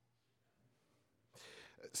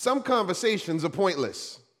Some conversations are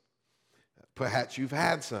pointless. Perhaps you've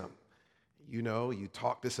had some. You know, you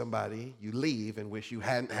talk to somebody, you leave and wish you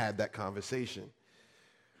hadn't had that conversation.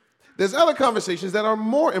 There's other conversations that are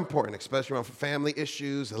more important, especially around family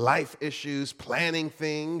issues, life issues, planning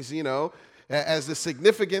things, you know. As the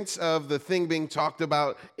significance of the thing being talked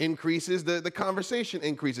about increases, the conversation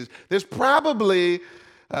increases. There's probably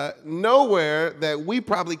nowhere that we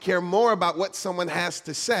probably care more about what someone has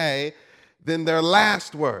to say than their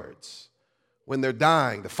last words when they're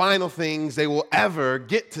dying, the final things they will ever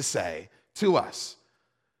get to say to us.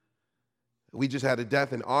 We just had a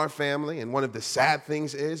death in our family, and one of the sad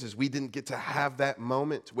things is we didn't get to have that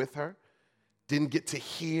moment with her, didn't get to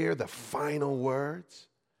hear the final words.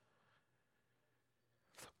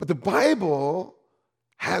 But the Bible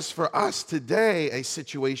has for us today a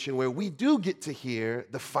situation where we do get to hear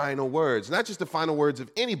the final words. Not just the final words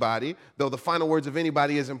of anybody, though the final words of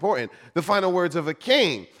anybody is important. The final words of a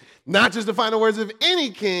king. Not just the final words of any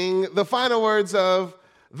king, the final words of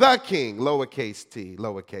the king, lowercase t,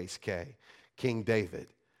 lowercase k, King David.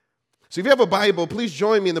 So if you have a Bible, please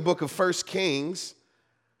join me in the book of 1 Kings,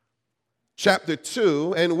 chapter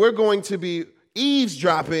 2, and we're going to be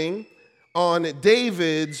eavesdropping on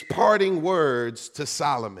David's parting words to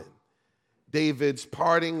Solomon. David's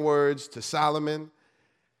parting words to Solomon,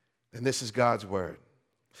 and this is God's word.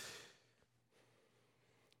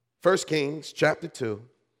 1 Kings chapter 2.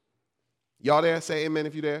 Y'all there? Say amen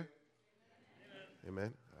if you're there.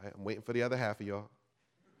 Amen. All right, I'm waiting for the other half of y'all.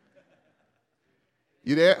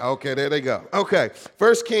 You there? Okay, there they go. Okay,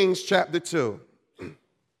 1 Kings chapter 2.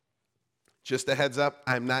 Just a heads up,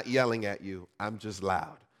 I'm not yelling at you. I'm just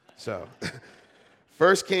loud. So,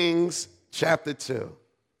 1 Kings chapter 2.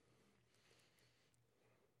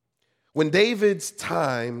 When David's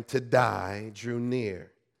time to die drew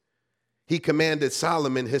near, he commanded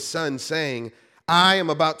Solomon his son, saying, I am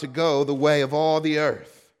about to go the way of all the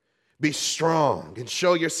earth. Be strong and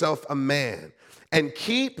show yourself a man, and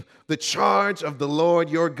keep the charge of the Lord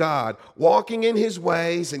your God, walking in his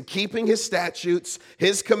ways and keeping his statutes,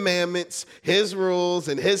 his commandments, his rules,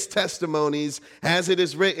 and his testimonies, as it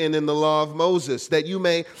is written in the law of Moses, that you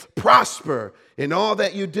may prosper in all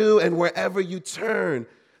that you do and wherever you turn,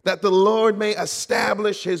 that the Lord may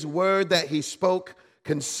establish his word that he spoke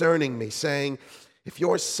concerning me, saying, if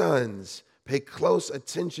your sons pay close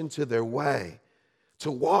attention to their way, to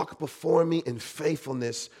walk before me in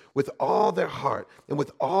faithfulness with all their heart and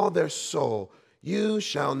with all their soul, you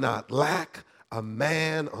shall not lack a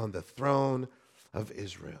man on the throne of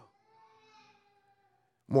Israel.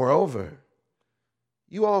 Moreover,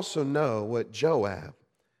 you also know what Joab,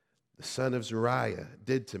 the son of Zeruiah,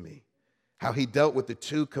 did to me, how he dealt with the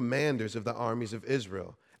two commanders of the armies of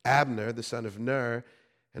Israel, Abner, the son of Ner,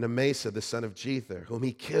 and Amasa, the son of Jether, whom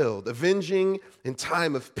he killed, avenging in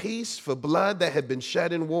time of peace for blood that had been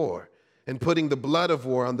shed in war, and putting the blood of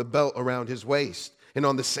war on the belt around his waist and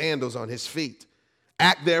on the sandals on his feet.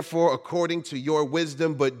 Act therefore according to your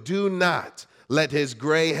wisdom, but do not let his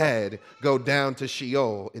gray head go down to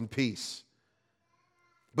Sheol in peace.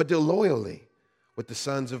 But deal loyally with the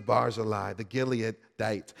sons of Barzillai, the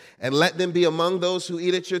Gileadite, and let them be among those who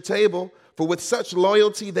eat at your table. For with such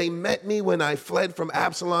loyalty they met me when I fled from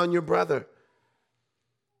Absalom your brother.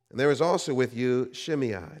 And there is also with you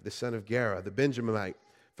Shimei, the son of Gera, the Benjaminite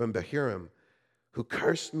from Bahurim, who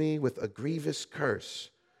cursed me with a grievous curse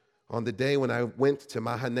on the day when I went to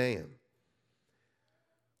Mahanaim.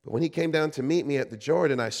 But when he came down to meet me at the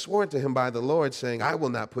Jordan, I swore to him by the Lord, saying, I will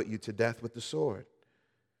not put you to death with the sword.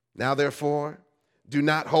 Now therefore, do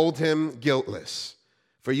not hold him guiltless,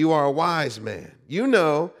 for you are a wise man. You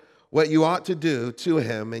know what you ought to do to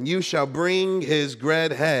him, and you shall bring his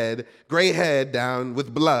gray head down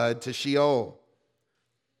with blood to Sheol.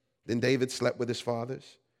 Then David slept with his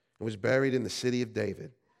fathers and was buried in the city of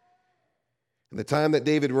David. And the time that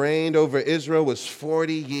David reigned over Israel was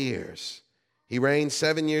 40 years. He reigned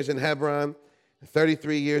 7 years in Hebron and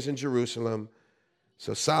 33 years in Jerusalem.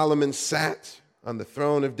 So Solomon sat on the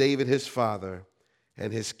throne of David his father,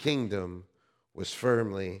 and his kingdom was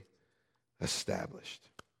firmly established.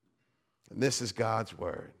 And this is God's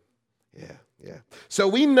word. Yeah. So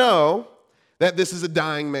we know that this is a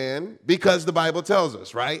dying man because the Bible tells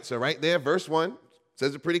us, right? So right there, verse 1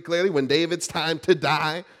 says it pretty clearly. When David's time to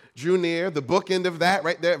die drew near, the bookend of that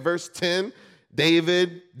right there at verse 10,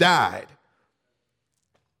 David died.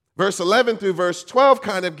 Verse 11 through verse 12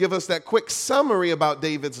 kind of give us that quick summary about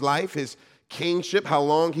David's life, his kingship, how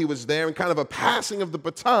long he was there, and kind of a passing of the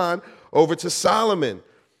baton over to Solomon.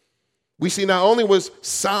 We see not only was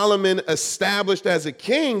Solomon established as a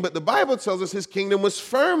king, but the Bible tells us his kingdom was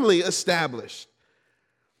firmly established.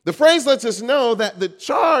 The phrase lets us know that the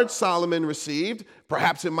charge Solomon received,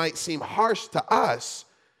 perhaps it might seem harsh to us,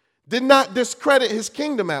 did not discredit his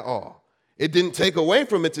kingdom at all. It didn't take away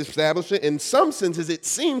from its establishment. In some senses, it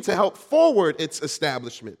seemed to help forward its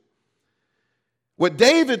establishment. What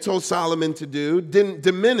David told Solomon to do didn't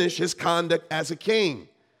diminish his conduct as a king,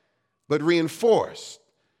 but reinforced,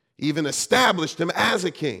 even established him as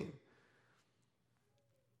a king.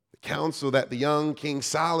 The counsel that the young King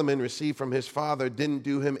Solomon received from his father didn't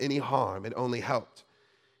do him any harm. It only helped.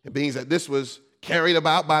 It means that this was carried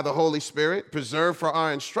about by the Holy Spirit, preserved for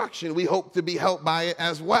our instruction. We hope to be helped by it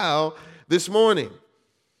as well this morning.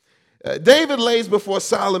 David lays before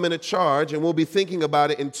Solomon a charge, and we'll be thinking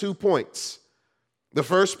about it in 2 points. The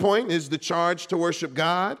first point is the charge to worship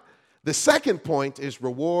God. The second point is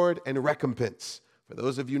reward and recompense. For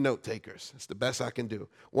those of you note takers, it's the best I can do.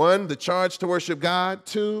 1, the charge to worship God.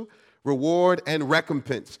 2, reward and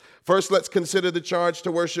recompense. First, let's consider the charge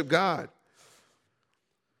to worship God.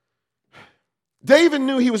 David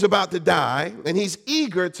knew he was about to die, and he's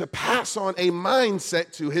eager to pass on a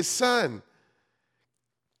mindset to his son.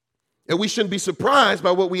 And we shouldn't be surprised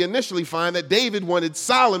by what we initially find that David wanted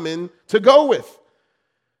Solomon to go with.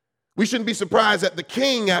 We shouldn't be surprised that the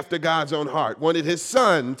king after God's own heart wanted his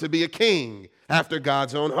son to be a king after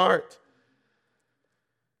God's own heart.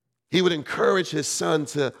 He would encourage his son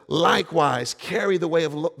to likewise carry the way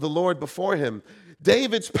of the Lord before him.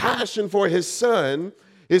 David's passion for his son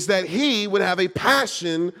is that he would have a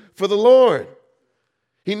passion for the Lord.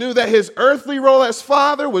 He knew that his earthly role as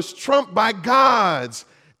father was trumped by God's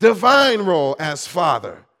divine role as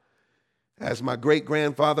father. As my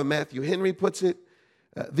great-grandfather Matthew Henry puts it,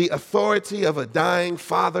 the authority of a dying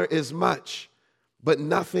father is much, but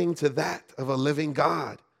nothing to that of a living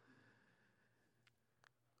God.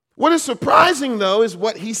 What is surprising, though, is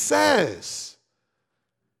what he says.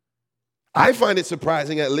 I find it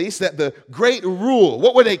surprising, at least, that the great rule,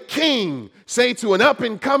 what would a king say to an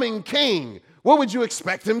up-and-coming king? What would you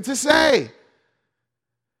expect him to say?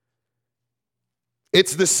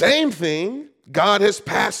 It's the same thing God has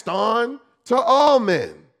passed on to all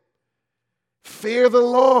men. Fear the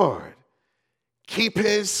Lord. Keep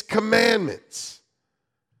his commandments.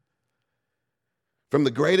 From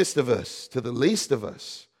the greatest of us to the least of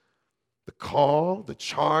us, the call, the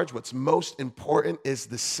charge, what's most important is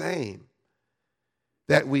the same.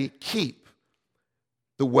 That we keep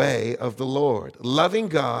the way of the Lord, loving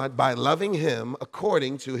God by loving him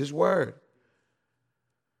according to his word.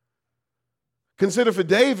 Consider for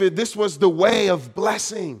David, this was the way of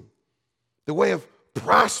blessing, the way of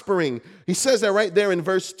prospering. He says that right there in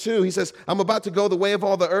verse 2. He says, I'm about to go the way of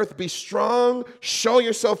all the earth. Be strong, show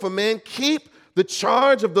yourself a man, keep the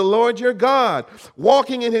charge of the Lord your God,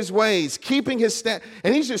 walking in his ways, keeping his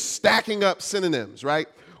and he's just stacking up synonyms, right?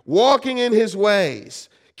 Walking in his ways,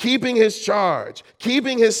 keeping his charge,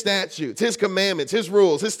 keeping his statutes, his commandments, his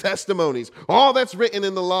rules, his testimonies, all that's written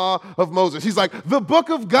in the law of Moses. He's like, the book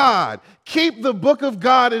of God. Keep the book of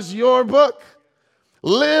God as your book.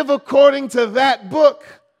 Live according to that book.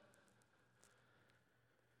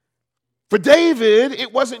 For David,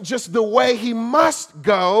 it wasn't just the way he must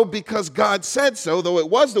go because God said so, though it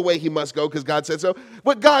was the way he must go because God said so.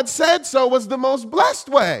 But God said so was the most blessed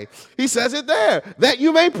way. He says it there, that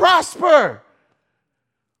you may prosper.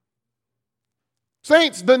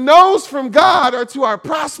 Saints, the no's from God are to our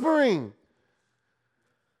prospering.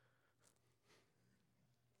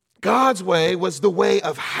 God's way was the way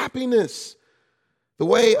of happiness, the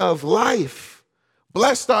way of life.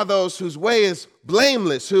 Blessed are those whose way is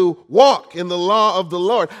blameless, who walk in the law of the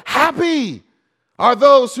Lord. Happy are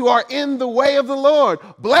those who are in the way of the Lord.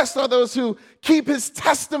 Blessed are those who keep his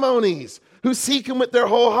testimonies, who seek him with their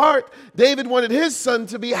whole heart. David wanted his son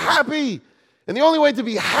to be happy. And the only way to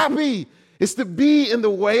be happy is to be in the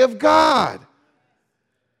way of God.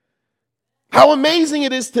 How amazing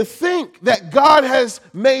it is to think that God has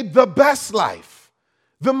made the best life,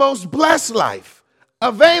 the most blessed life,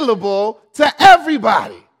 available to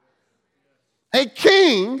everybody. A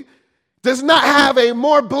king does not have a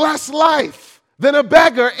more blessed life than a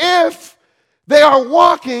beggar if they are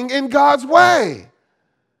walking in God's way.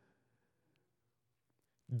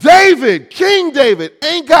 David, King David,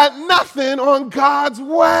 ain't got nothing on God's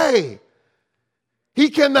way. He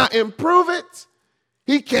cannot improve it.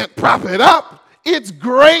 He can't prop it up. It's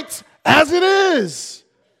great as it is.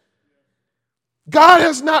 God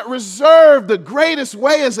has not reserved the greatest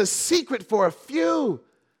way as a secret for a few.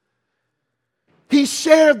 He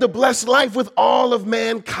shared the blessed life with all of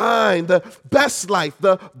mankind. The best life,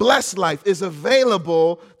 the blessed life is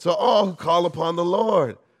available to all who call upon the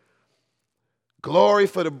Lord. Glory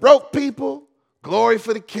for the broke people, glory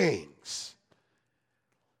for the kings.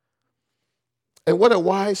 And what a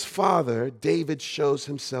wise father David shows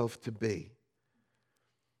himself to be.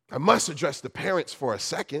 I must address the parents for a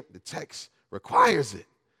second. The text requires it.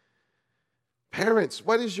 Parents,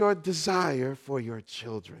 what is your desire for your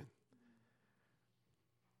children?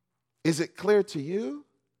 Is it clear to you?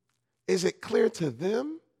 Is it clear to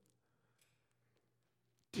them?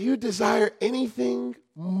 Do you desire anything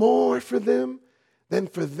more for them than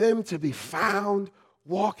for them to be found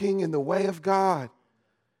walking in the way of God?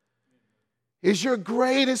 Is your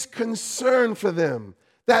greatest concern for them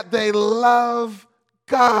that they love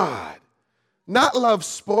God, not love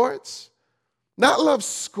sports, not love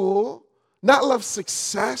school, not love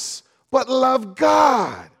success, but love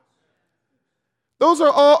God? Those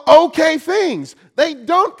are all okay things. They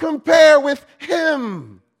don't compare with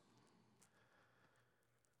Him.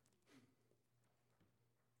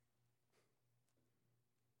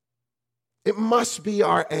 It must be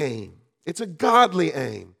our aim. It's a godly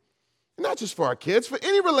aim. Not just for our kids, for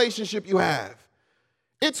any relationship you have.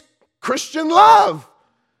 It's Christian love.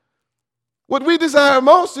 What we desire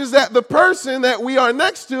most is that the person that we are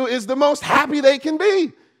next to is the most happy they can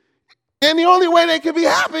be. And the only way they can be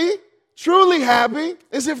happy, truly happy,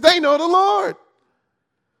 is if they know the Lord.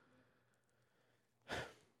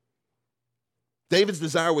 David's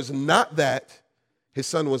desire was not that his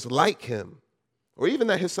son was like him, or even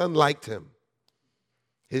that his son liked him.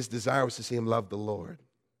 His desire was to see him love the Lord.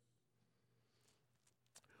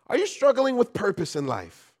 Are you struggling with purpose in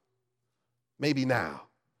life? Maybe now.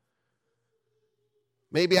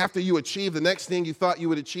 Maybe after you achieve the next thing you thought you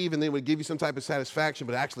would achieve and then it would give you some type of satisfaction,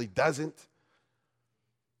 but it actually doesn't.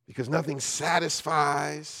 Because nothing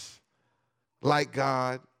satisfies like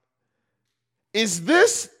God. Is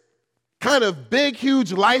this kind of big,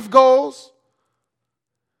 huge life goals?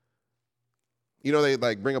 You know, they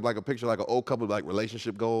like bring up like a picture like an old couple like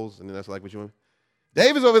relationship goals, and then that's like what you want.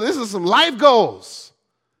 David's over there, this is some life goals.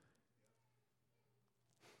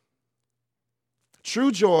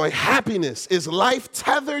 True joy, happiness, is life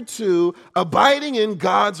tethered to abiding in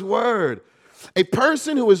God's word. A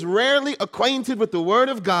person who is rarely acquainted with the word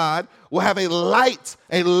of God will have a light,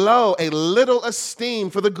 a low, a little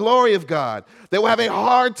esteem for the glory of God. They will have a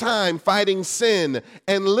hard time fighting sin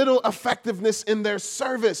and little effectiveness in their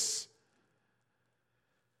service.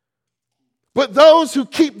 But those who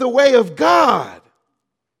keep the way of God,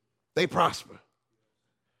 they prosper.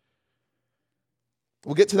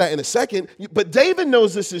 We'll get to that in a second. But David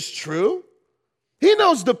knows this is true. He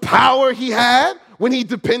knows the power he had when he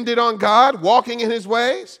depended on God, walking in his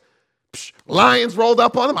ways. Lions rolled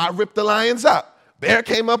up on him. I ripped the lions up. Bear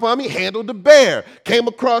came up on me, handled the bear. Came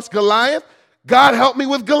across Goliath. God helped me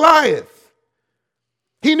with Goliath.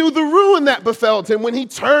 He knew the ruin that befell him when he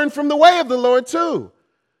turned from the way of the Lord too.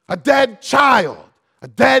 A dead child, a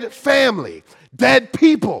dead family, dead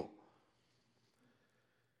people.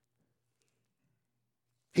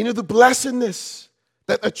 He knew the blessedness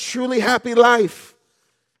that a truly happy life,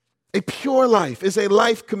 a pure life, is a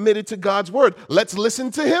life committed to God's word. Let's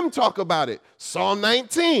listen to him talk about it. Psalm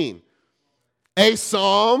 19, a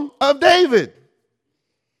psalm of David.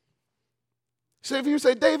 So if you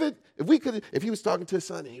say, David, if he was talking to his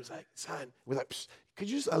son and he was like, son, we're like, could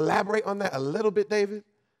you just elaborate on that a little bit, David?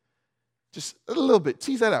 Just a little bit,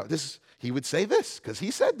 tease that out. He would say this because he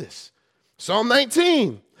said this. Psalm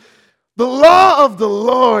 19. The law of the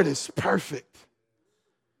Lord is perfect.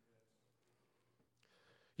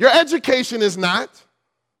 Your education is not.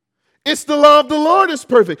 It's the law of the Lord is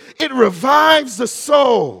perfect. It revives the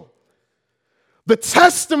soul. The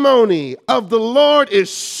testimony of the Lord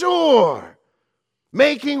is sure,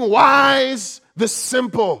 making wise the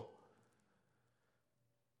simple.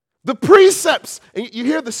 The precepts, and you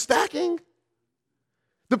hear the stacking?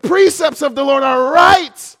 The precepts of the Lord are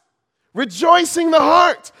right, rejoicing the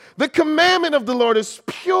heart. The commandment of the Lord is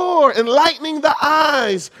pure, enlightening the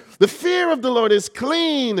eyes. The fear of the Lord is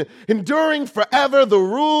clean, enduring forever. The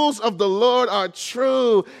rules of the Lord are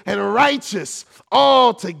true and righteous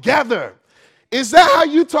altogether. Is that how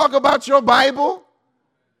you talk about your Bible?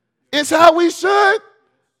 It's how we should.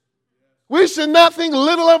 We should not think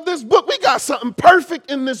little of this book. We got something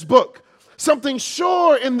perfect in this book, something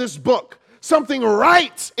sure in this book, something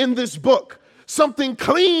right in this book. Something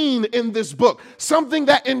clean in this book, something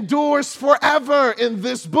that endures forever in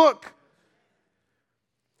this book.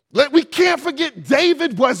 We can't forget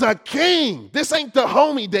David was a king. This ain't the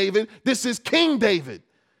homie David. This is King David,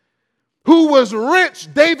 who was rich.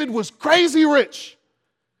 David was crazy rich,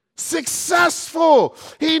 successful.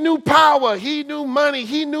 He knew power. He knew money.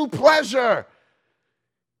 He knew pleasure.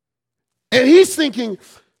 And he's thinking,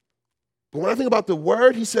 but when I think about the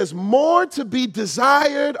word, he says, more to be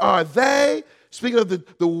desired are they Speaking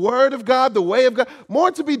of the word of God, the way of God, more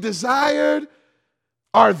to be desired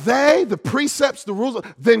are they, the precepts, the rules,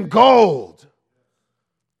 than gold,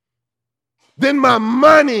 than my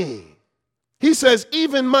money. He says,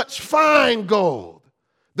 even much fine gold,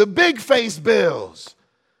 the big face bills.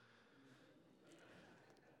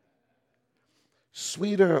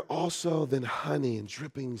 Sweeter also than honey and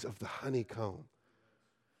drippings of the honeycomb.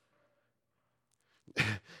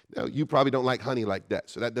 Now, you probably don't like honey like that,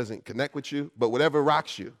 so that doesn't connect with you, but whatever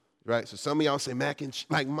rocks you, right? So some of y'all say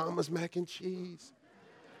like mama's mac and cheese.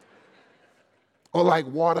 Or like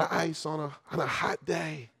water ice on a hot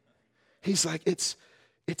day. He's like, it's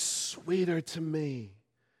sweeter to me.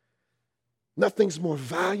 Nothing's more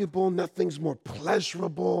valuable, nothing's more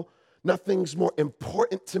pleasurable, nothing's more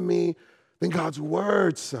important to me than God's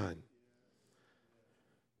word, son.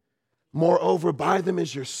 Moreover, by them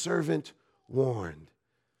is your servant warned,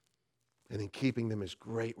 and in keeping them is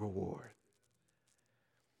great reward.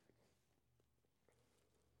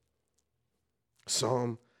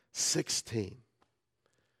 Psalm 16.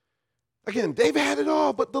 Again, David had it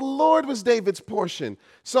all, but the Lord was David's portion.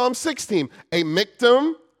 Psalm 16, a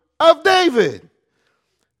miktam of David.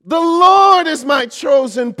 The Lord is my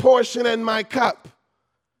chosen portion and my cup.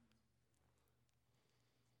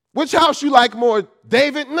 Which house you like more,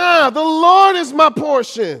 David? Nah, the Lord is my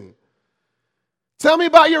portion. Tell me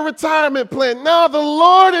about your retirement plan. No, the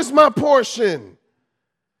Lord is my portion.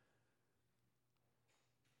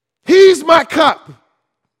 He's my cup.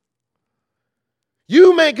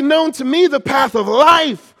 You make known to me the path of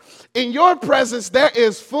life. In your presence there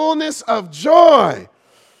is fullness of joy.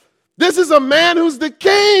 This is a man who's the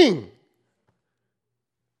king.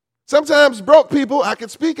 Sometimes broke people, I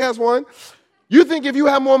could speak as one, you think if you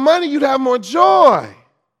have more money, you'd have more joy.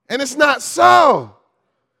 And it's not so.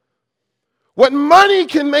 What money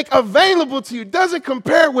can make available to you doesn't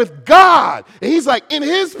compare with God. And he's like, in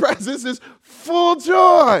his presence is full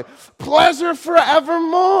joy, pleasure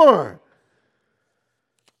forevermore.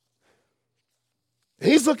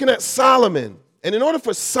 He's looking at Solomon. And in order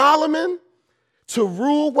for Solomon to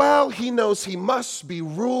rule well, he knows he must be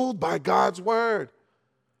ruled by God's word.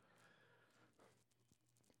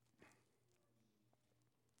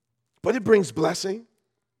 But it brings blessing.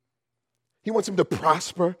 He wants him to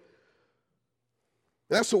prosper.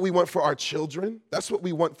 That's what we want for our children. That's what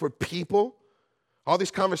we want for people. All these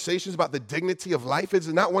conversations about the dignity of life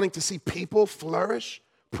is not wanting to see people flourish,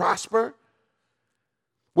 prosper.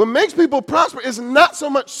 What makes people prosper is not so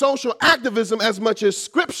much social activism as much as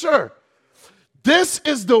scripture. This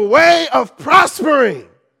is the way of prospering.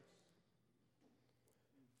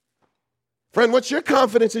 Friend, what's your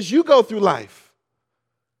confidence as you go through life?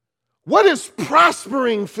 What is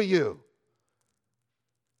prospering for you?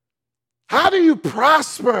 How do you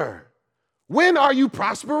prosper? When are you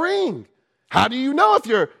prospering? How do you know if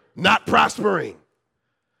you're not prospering?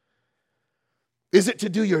 Is it to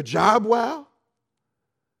do your job well?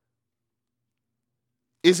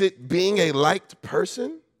 Is it being a liked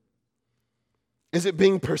person? Is it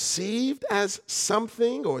being perceived as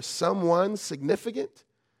something or someone significant?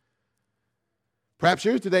 Perhaps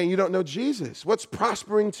you're here today and you don't know Jesus. What's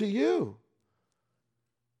prospering to you?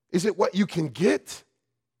 Is it what you can get?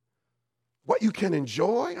 What you can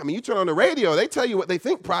enjoy? I mean, you turn on the radio, they tell you what they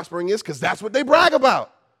think prospering is because that's what they brag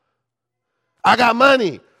about. I got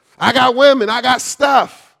money. I got women. I got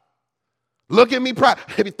stuff. Look at me.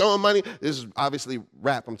 They be throwing money. This is obviously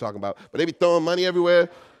rap I'm talking about, but they be throwing money everywhere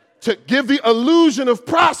to give the illusion of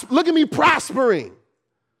look at me prospering.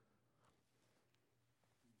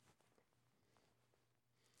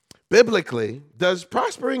 Biblically, does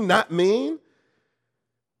prospering not mean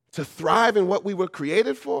to thrive in what we were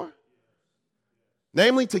created for?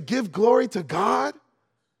 Namely, to give glory to God?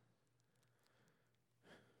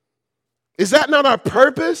 Is that not our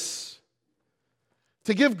purpose?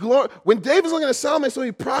 To give glory. When David's looking at Solomon so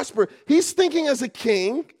he prosper, he's thinking as a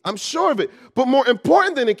king, I'm sure of it. But more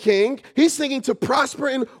important than a king, he's thinking to prosper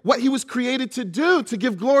in what he was created to do, to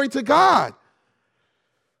give glory to God.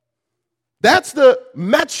 That's the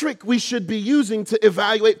metric we should be using to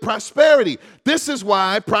evaluate prosperity. This is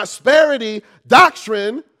why prosperity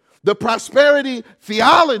doctrine, the prosperity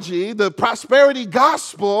theology, the prosperity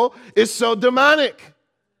gospel is so demonic.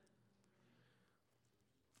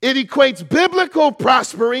 It equates biblical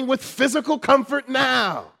prospering with physical comfort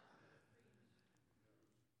now.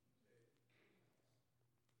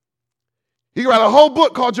 You can write a whole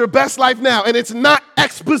book called Your Best Life Now, and it's not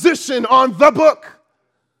exposition on the book.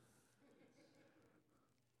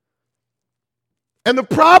 And the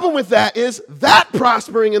problem with that is that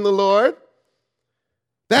prospering in the Lord,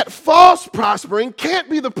 that false prospering can't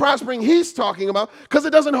be the prospering he's talking about because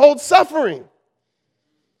it doesn't hold suffering.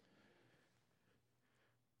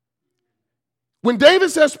 When David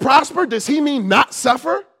says prosper, does he mean not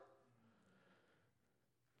suffer?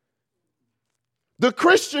 The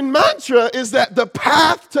Christian mantra is that the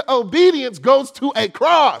path to obedience goes to a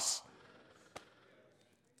cross.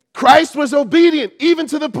 Christ was obedient even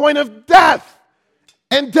to the point of death.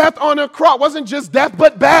 And death on a cross wasn't just death,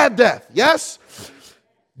 but bad death. Yes?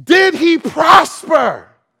 Did he prosper?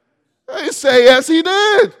 They say, yes, he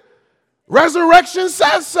did. Resurrection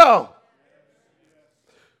says so.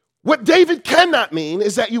 What David cannot mean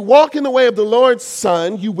is that you walk in the way of the Lord's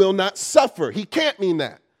Son, you will not suffer. He can't mean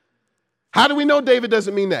that. How do we know David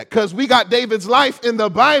doesn't mean that? Because we got David's life in the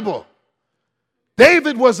Bible.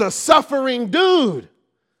 David was a suffering dude.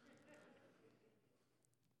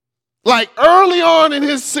 Like early on in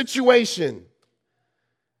his situation.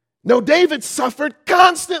 No, David suffered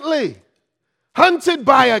constantly, hunted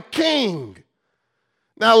by a king.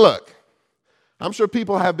 Now look, I'm sure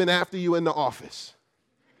people have been after you in the office.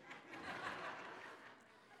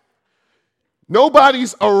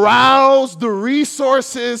 Nobody's aroused the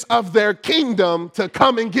resources of their kingdom to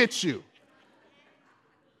come and get you.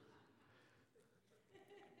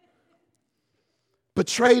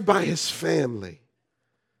 Betrayed by his family.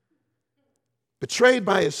 Betrayed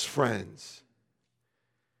by his friends.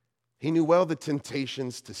 He knew well the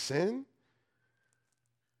temptations to sin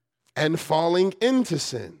and falling into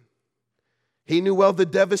sin. He knew well the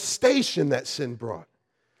devastation that sin brought.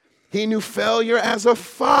 He knew failure as a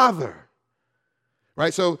father.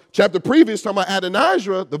 Right, so chapter previous, talking about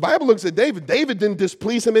Adonijah, the Bible looks at David. David didn't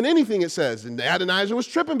displease him in anything, it says. And Adonijah was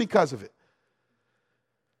tripping because of it.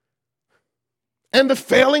 And the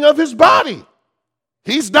failing of his body.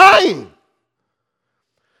 He's dying.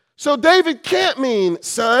 So David can't mean,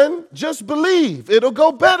 son, just believe. It'll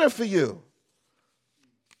go better for you.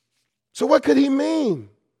 So what could he mean?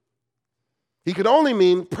 He could only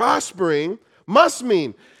mean prospering must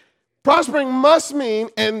mean. Prospering must mean,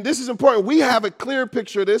 and this is important, we have a clear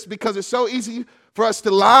picture of this because it's so easy for us to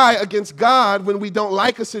lie against God when we don't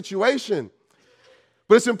like a situation.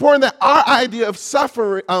 But it's important that our idea of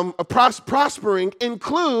suffering, prospering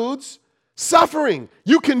includes suffering.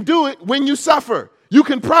 You can do it when you suffer. You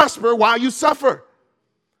can prosper while you suffer.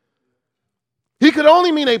 He could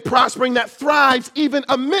only mean a prospering that thrives even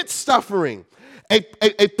amidst suffering.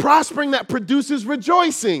 A prospering that produces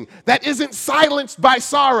rejoicing, that isn't silenced by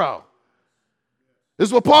sorrow. This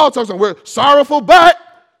is what Paul talks about. We're sorrowful, but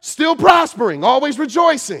still prospering, always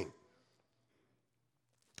rejoicing.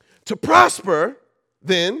 To prosper,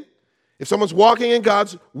 then, if someone's walking in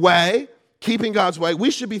God's way, keeping God's way, we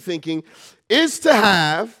should be thinking, is to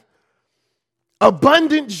have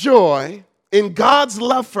abundant joy in God's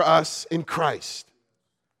love for us in Christ.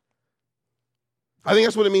 I think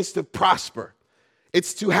that's what it means to prosper.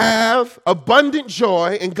 It's to have abundant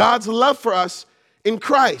joy in God's love for us in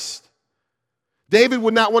Christ. David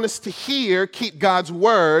would not want us to hear, keep God's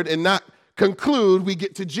word, and not conclude we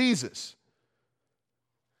get to Jesus.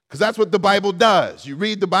 Because that's what the Bible does. You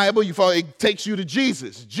read the Bible, you follow, it takes you to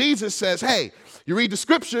Jesus. Jesus says, hey, you read the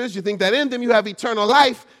scriptures, you think that in them you have eternal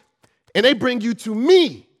life, and they bring you to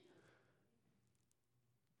me.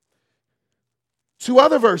 Two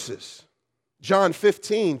other verses. John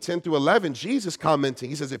 15, 10 through 11, Jesus commenting,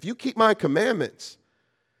 he says, if you keep my commandments,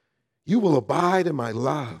 you will abide in my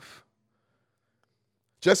love.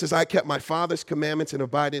 Just as I kept my Father's commandments and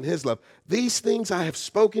abide in his love. These things I have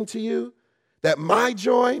spoken to you, that my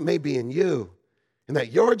joy may be in you, and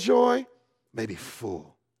that your joy may be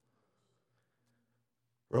full.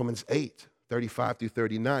 Romans 8, 35 through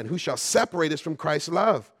 39. Who shall separate us from Christ's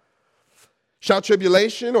love? Shall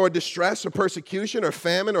tribulation or distress or persecution or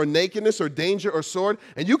famine or nakedness or danger or sword?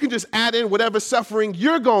 And you can just add in whatever suffering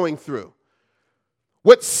you're going through.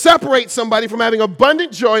 What separates somebody from having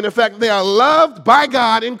abundant joy in the fact that they are loved by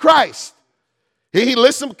God in Christ? He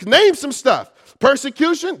lists names some stuff.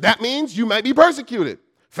 Persecution, that means you might be persecuted.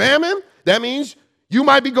 Famine, that means you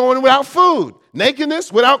might be going without food.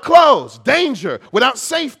 Nakedness, without clothes. Danger, without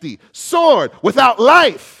safety. Sword, without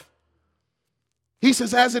life. He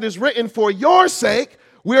says, as it is written, for your sake,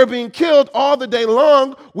 we are being killed all the day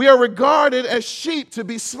long. We are regarded as sheep to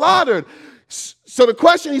be slaughtered. So the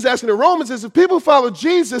question he's asking in Romans is, if people follow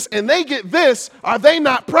Jesus and they get this, are they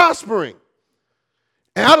not prospering?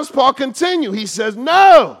 And how does Paul continue? He says,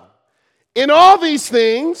 no. In all these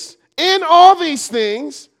things, in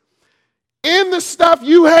the stuff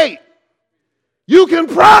you hate, you can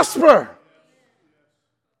prosper.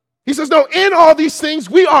 He says, no, in all these things,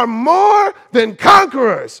 we are more than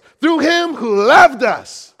conquerors through him who loved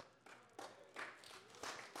us.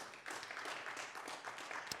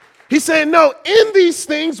 He's saying, no, in these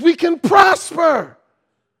things, we can prosper.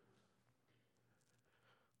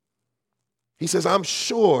 He says, I'm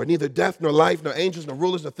sure neither death, nor life, nor angels, nor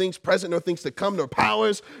rulers, nor things present, nor things to come, nor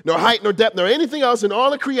powers, nor height, nor depth, nor anything else in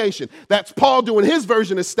all of creation. That's Paul doing his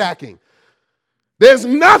version of stacking. There's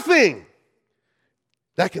nothing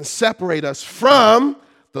that can separate us from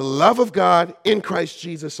the love of God in Christ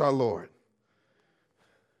Jesus our Lord.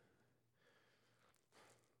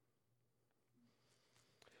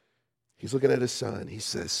 He's looking at his son. He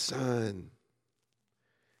says, son,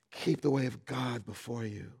 keep the way of God before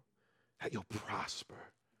you, that you'll prosper.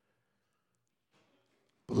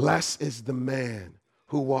 Blessed is the man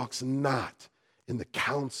who walks not in the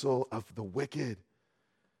counsel of the wicked,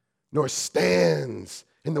 nor stands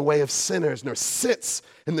in the way of sinners, nor sits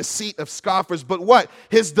in the seat of scoffers. But what?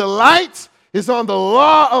 His delight is on the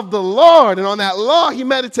law of the Lord, and on that law he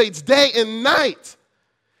meditates day and night.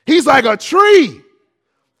 He's like a tree,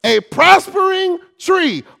 a prospering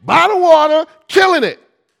tree by the water, killing it.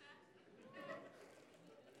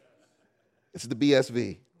 It's the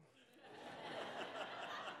BSV.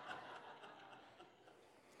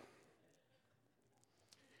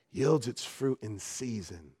 Yields its fruit in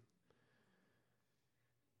season.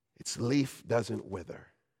 Its leaf doesn't wither.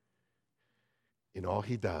 In all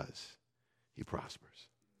he does, he prospers.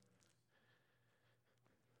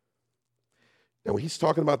 Now, when he's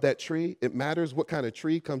talking about that tree, it matters what kind of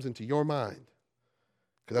tree comes into your mind.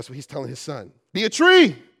 Because that's what he's telling his son. Be a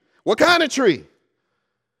tree. What kind of tree?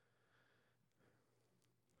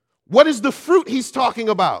 What is the fruit he's talking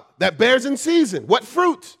about that bears in season? What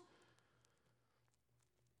fruit?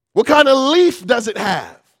 What kind of leaf does it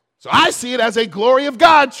have? So I see it as a glory of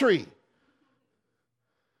God tree.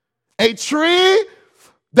 A tree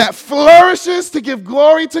that flourishes to give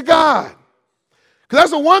glory to God. Because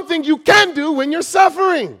that's the one thing you can do when you're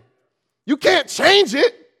suffering. You can't change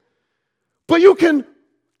it, but you can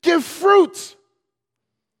give fruit.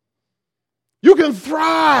 You can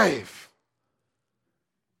thrive.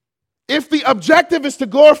 If the objective is to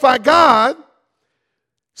glorify God,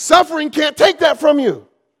 suffering can't take that from you.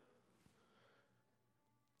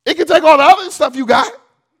 It can take all the other stuff you got.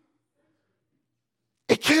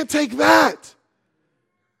 It can't take that.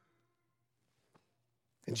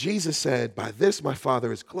 And Jesus said, by this my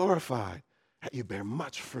Father is glorified, that you bear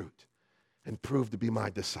much fruit and prove to be my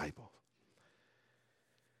disciple.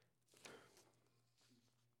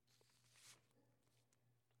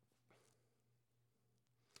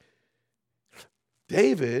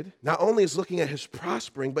 David not only is looking at his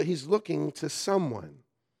prospering, but he's looking to someone.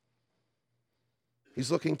 He's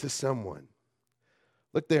looking to someone.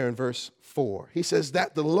 Look there in verse 4. He says,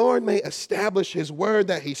 that the Lord may establish his word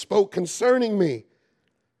that he spoke concerning me.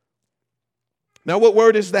 Now, what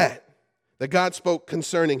word is that God spoke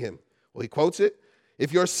concerning him? Well, he quotes it.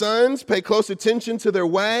 If your sons pay close attention to their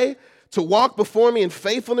way, to walk before me in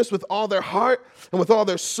faithfulness with all their heart and with all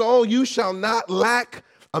their soul, you shall not lack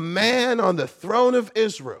a man on the throne of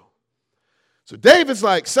Israel. So David's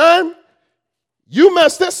like, son, you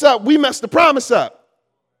messed this up, we messed the promise up.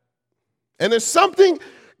 And there's something,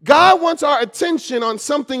 God wants our attention on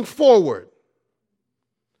something forward.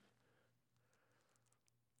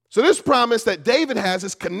 So this promise that David has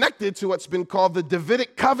is connected to what's been called the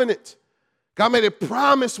Davidic covenant. God made a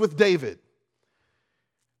promise with David.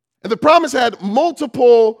 And the promise had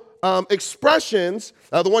multiple expressions.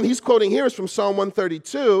 The one he's quoting here is from Psalm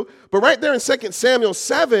 132. But right there in 2 Samuel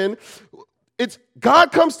 7, it's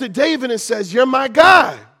God comes to David and says, you're my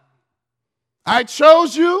guy. I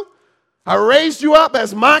chose you. I raised you up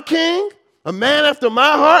as my king, a man after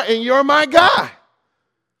my heart, and you're my guy.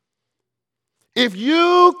 If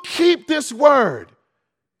you keep this word,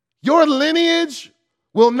 your lineage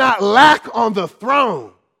will not lack on the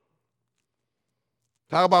throne.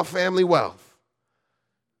 Talk about family wealth.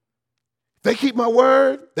 They keep my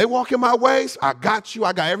word, they walk in my ways, I got you,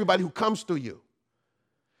 I got everybody who comes through you.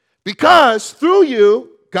 Because through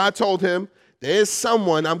you, God told him, there is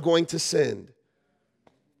someone I'm going to send.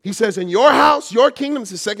 He says, in your house, your kingdom,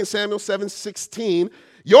 this is 2 Samuel 7:16,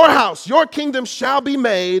 your house, your kingdom shall be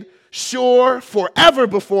made sure forever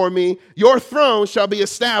before me. Your throne shall be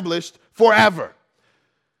established forever.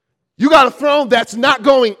 You got a throne that's not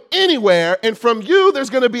going anywhere, and from you, there's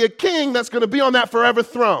going to be a king that's going to be on that forever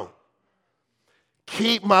throne.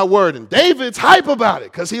 Keep my word. And David's hype about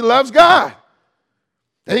it because he loves God.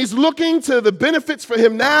 And he's looking to the benefits for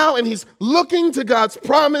him now, and he's looking to God's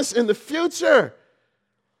promise in the future.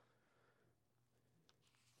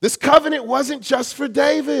 This covenant wasn't just for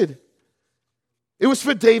David. It was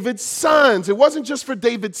for David's sons. It wasn't just for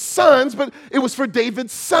David's sons, but it was for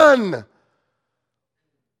David's son.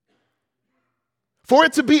 For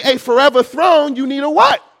it to be a forever throne, you need a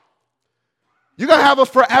what? You got to have a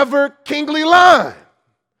forever kingly line.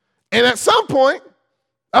 and at some point,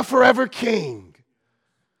 a forever king.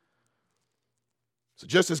 So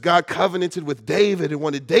just as God covenanted with David and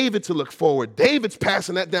wanted David to look forward, David's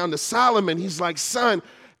passing that down to Solomon. He's like, son,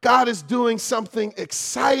 God is doing something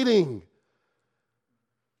exciting.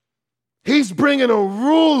 He's bringing a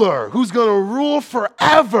ruler who's going to rule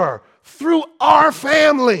forever through our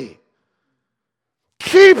family.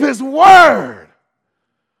 Keep his word.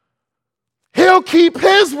 He'll keep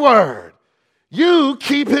his word. You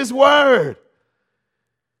keep his word.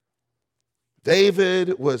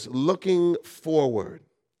 David was looking forward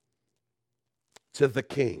to the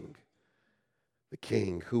king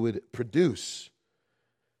who would produce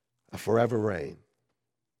a forever reign.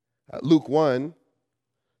 Luke 1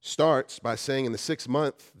 starts by saying in the 6th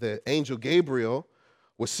month, the angel Gabriel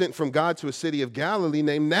was sent from God to a city of Galilee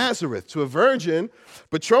named Nazareth to a virgin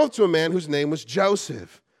betrothed to a man whose name was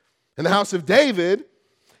Joseph, in the house of David,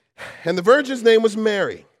 and the virgin's name was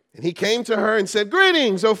Mary. And he came to her and said,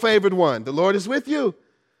 "Greetings, O favored one, the Lord is with you."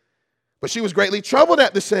 But she was greatly troubled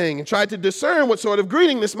at the saying and tried to discern what sort of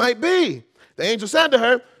greeting this might be. The angel said to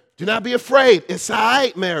her, "Do not be afraid. It's all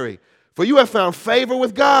right, Mary, for you have found favor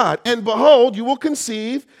with God. And behold, you will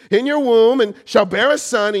conceive in your womb and shall bear a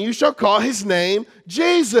son, and you shall call his name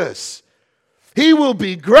Jesus. He will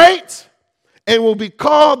be great and will be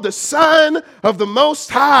called the Son of the Most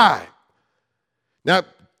High." Now,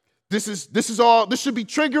 this should be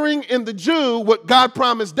triggering in the Jew what God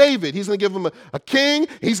promised David. He's going to give him a king.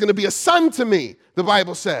 He's going to be a son to me, the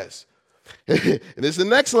Bible says. And this is the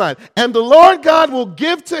next line. "And the Lord God will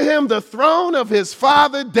give to him the throne of his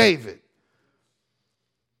father David.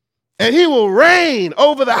 And he will reign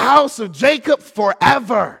over the house of Jacob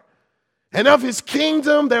forever. And of his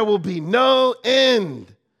kingdom there will be no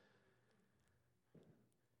end."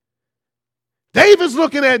 David's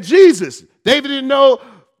looking at Jesus. David didn't know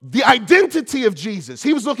the identity of Jesus.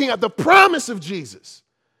 He was looking at the promise of Jesus.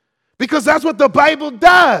 Because that's what the Bible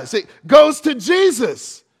does. It goes to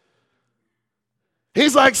Jesus.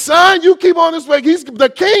 He's like, son, you keep on this way.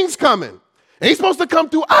 The king's coming. And he's supposed to come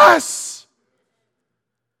through us.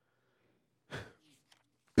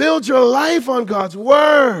 Build your life on God's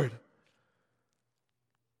word.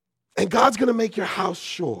 And God's going to make your house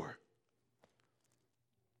sure.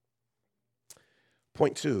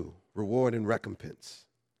 Point 2, reward and recompense.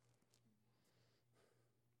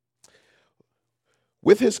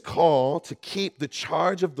 With his call to keep the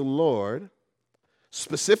charge of the Lord,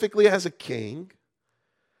 specifically as a king,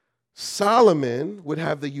 Solomon would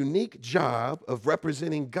have the unique job of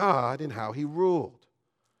representing God in how he ruled.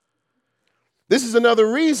 This is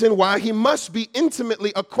another reason why he must be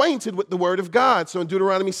intimately acquainted with the word of God. So in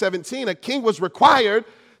Deuteronomy 17, a king was required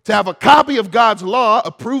to have a copy of God's law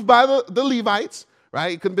approved by the Levites,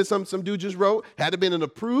 right? It couldn't be some dude just wrote. Had to be an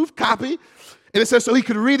approved copy. And it says so he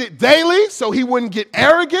could read it daily, so he wouldn't get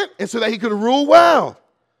arrogant, and so that he could rule well.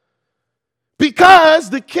 Because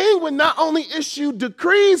the king would not only issue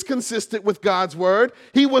decrees consistent with God's word,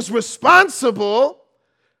 he was responsible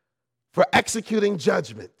for executing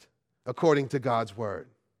judgment according to God's word.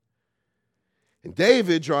 And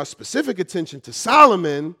David draws specific attention to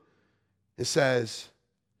Solomon and says,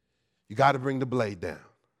 you got to bring the blade down.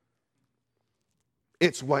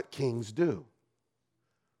 It's what kings do.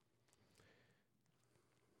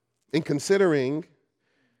 In considering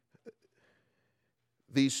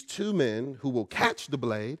these two men who will catch the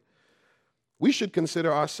blade, we should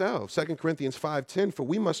consider ourselves. 2 Corinthians 5:10, "For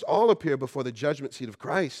we must all appear before the judgment seat of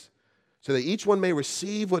Christ, so that each one may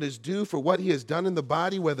receive what is due for what he has done in the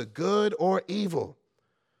body, whether good or evil."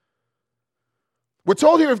 We're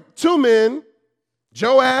told here of two men,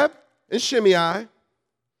 Joab and Shimei,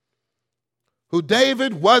 who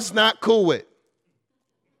David was not cool with.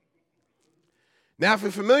 Now, if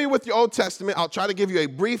you're familiar with the Old Testament, I'll try to give you a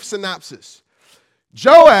brief synopsis.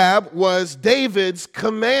 Joab was David's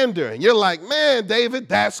commander. And you're like, man, David,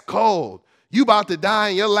 that's cold. You about to die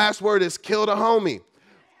and your last word is kill the homie.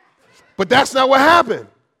 But that's not what happened.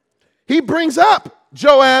 He brings up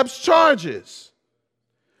Joab's charges.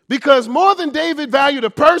 Because more than David valued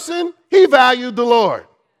a person, he valued the Lord.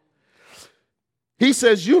 He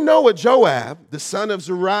says, you know what Joab, the son of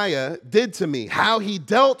Zeruiah, did to me, how he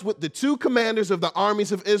dealt with the two commanders of the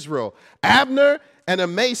armies of Israel, Abner and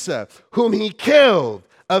Amasa, whom he killed,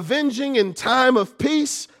 avenging in time of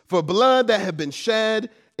peace for blood that had been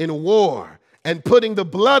shed in war, and putting the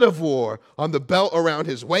blood of war on the belt around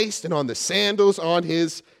his waist and on the sandals on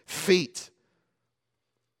his feet.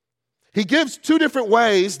 He gives two different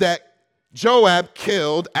ways that Joab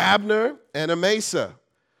killed Abner and Amasa.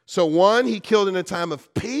 So one, he killed in a time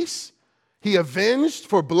of peace. He avenged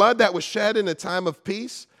for blood that was shed in a time of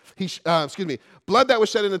peace. Blood that was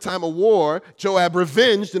shed in the time of war, Joab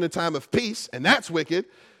revenged in the time of peace, and that's wicked,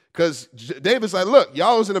 because David's like, look,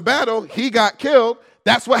 y'all was in a battle, he got killed,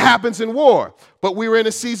 that's what happens in war. But we were in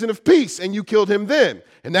a season of peace, and you killed him then,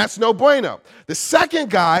 and that's no bueno. The second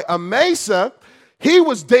guy, Amasa, he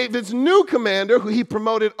was David's new commander who he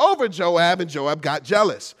promoted over Joab, and Joab got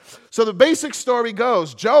jealous. So the basic story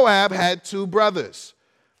goes, Joab had two brothers,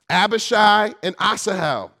 Abishai and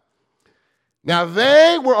Asahel. Now,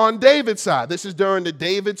 they were on David's side. This is during the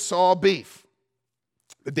David-Saul beef,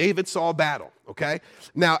 the David-Saul battle, okay?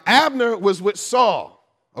 Now, Abner was with Saul,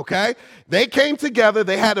 okay? They came together.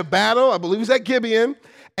 They had a battle. I believe it was at Gibeon,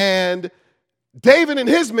 and David and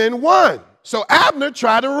his men won. So Abner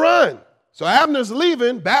tried to run. So Abner's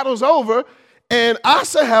leaving, battle's over, and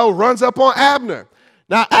Asahel runs up on Abner.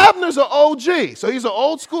 Now, Abner's an OG, so he's an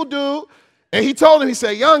old school dude, and he told him, he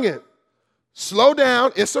said, youngin', slow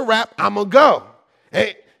down, it's a wrap, I'm gonna go.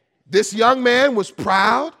 Hey, this young man was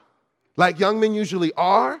proud, like young men usually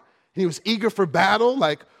are. He was eager for battle,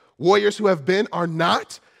 like warriors who have been are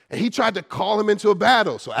not. And he tried to call him into a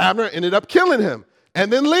battle. So Abner ended up killing him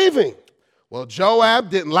and then leaving. Well, Joab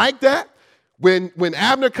didn't like that. When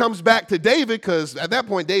Abner comes back to David, because at that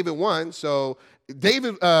point David won, so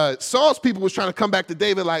David, Saul's people was trying to come back to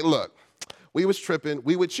David like, look, we was tripping,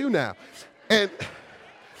 we with you now.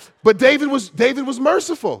 But David was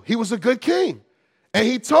merciful. He was a good king. And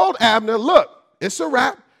he told Abner, look, it's a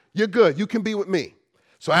wrap. You're good. You can be with me.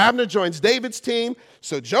 So Abner joins David's team.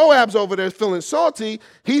 So Joab's over there feeling salty.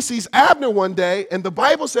 He sees Abner one day, and the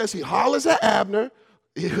Bible says he hollers at Abner.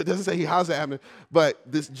 It doesn't say he hollers at Abner, but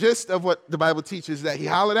this gist of what the Bible teaches is that he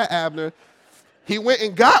hollered at Abner. He went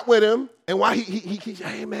and got with him, and while he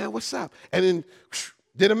hey, man, what's up? And then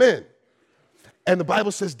did him in. And the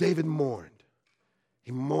Bible says David mourned.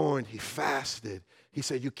 He mourned, he fasted. He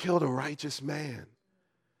said, you killed a righteous man.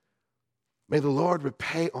 May the Lord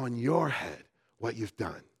repay on your head what you've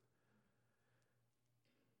done.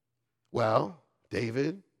 Well,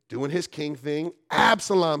 David, doing his king thing,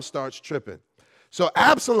 Absalom starts tripping. So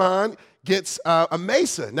Absalom gets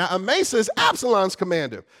Amasa. Now, Amasa is Absalom's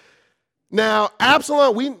commander. Now,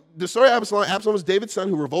 the story of Absalom was David's son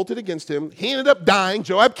who revolted against him. He ended up dying.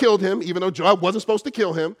 Joab killed him, even though Joab wasn't supposed to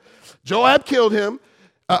kill him. Joab killed him.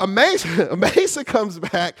 Amasa comes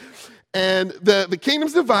back, and the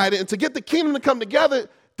kingdom's divided. And to get the kingdom to come together,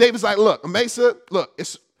 David's like, look, Amasa, look,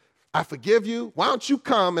 I forgive you. Why don't you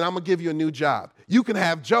come, and I'm going to give you a new job. You can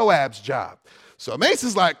have Joab's job. So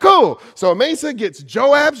Amasa's like, cool. So Amasa gets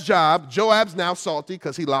Joab's job. Joab's now salty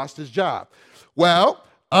because he lost his job. Well,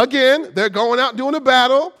 again, they're going out doing a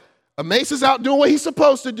battle. Amasa's out doing what he's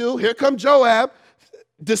supposed to do. Here comes Joab,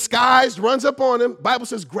 disguised, runs up on him. Bible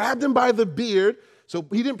says, grabbed him by the beard. So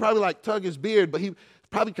he didn't probably like tug his beard, but he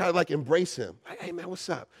probably kind of like embrace him. Like, hey, man, what's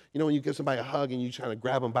up? You know, when you give somebody a hug and you're trying to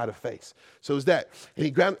grab him by the face. So it's that. And he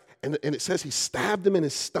grabbed, and it says he stabbed him in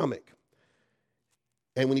his stomach.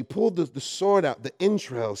 And when he pulled the sword out, the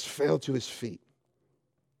entrails fell to his feet.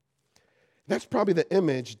 That's probably the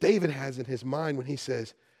image David has in his mind when he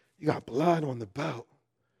says, you got blood on the belt,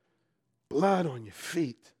 blood on your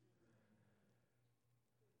feet.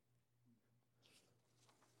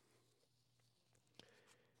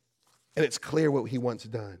 And it's clear what he wants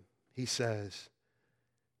done. He says,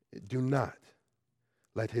 do not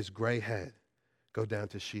let his gray head go down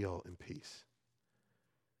to Sheol in peace.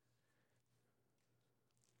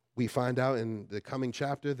 We find out in the coming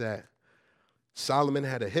chapter that Solomon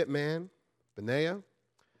had a hitman, Benaiah,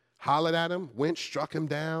 hollered at him, struck him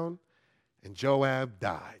down, and Joab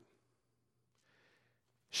died.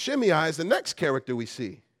 Shimei is the next character we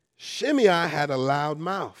see. Shimei had a loud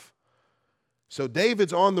mouth. So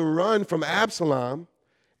David's on the run from Absalom,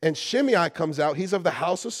 and Shimei comes out. He's of the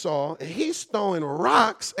house of Saul, and he's throwing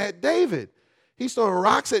rocks at David. He's throwing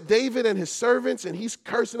rocks at David and his servants, and he's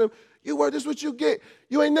cursing them. You were, this is what you get.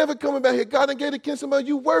 You ain't never coming back here. God done gave the king somebody,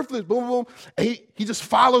 you worthless. Boom, boom. And he just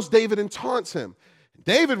follows David and taunts him.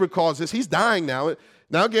 David recalls this. He's dying now.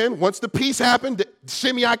 Now again, once the peace happened,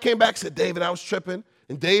 Shimei came back and said, David, I was tripping.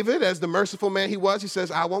 And David, as the merciful man he was, he says,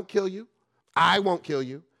 I won't kill you. I won't kill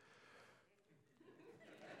you.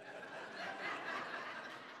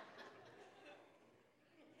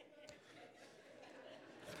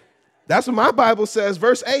 That's what my Bible says,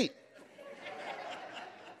 verse 8.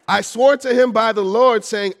 I swore to him by the Lord,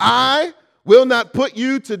 saying, I will not put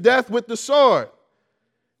you to death with the sword.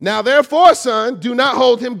 Now, therefore, son, do not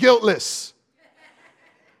hold him guiltless.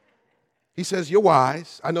 He says, you're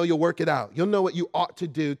wise. I know you'll work it out. You'll know what you ought to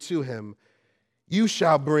do to him. You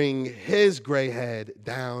shall bring his gray head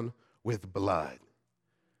down with blood.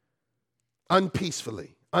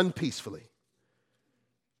 Unpeacefully.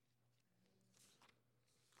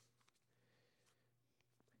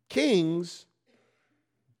 Kings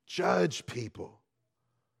judge people.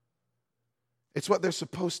 It's what they're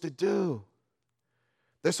supposed to do.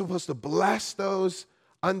 They're supposed to bless those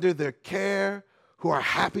under their care who are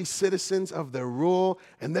happy citizens of their rule,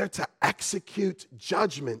 and they're to execute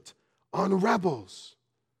judgment on rebels.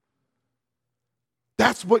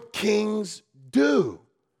 That's what kings do.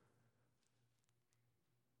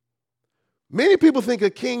 Many people think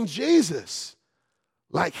of King Jesus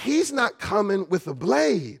like he's not coming with a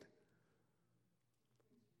blade.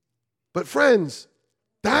 But friends,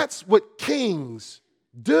 that's what kings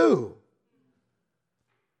do.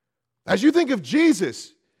 As you think of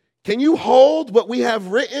Jesus, can you hold what we have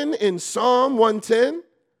written in Psalm 110?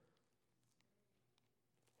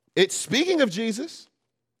 It's speaking of Jesus.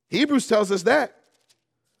 Hebrews tells us that.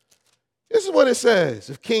 This is what it says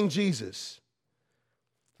of King Jesus.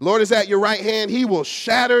 The Lord is at your right hand. He will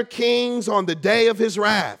shatter kings on the day of his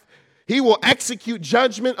wrath. He will execute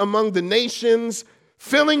judgment among the nations,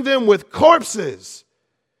 filling them with corpses.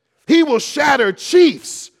 He will shatter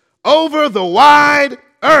chiefs over the wide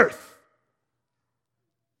earth.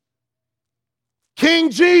 King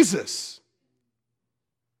Jesus.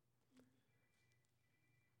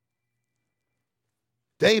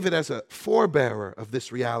 David, as a forebearer of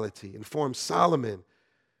this reality, informed Solomon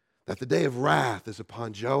that the day of wrath is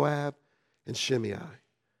upon Joab and Shimei.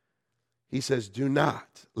 He says, do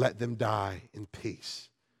not let them die in peace.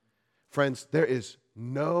 Friends, there is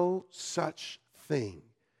no such thing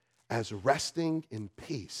as resting in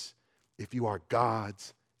peace if you are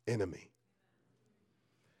God's enemy.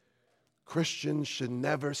 Christians should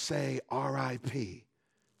never say R.I.P.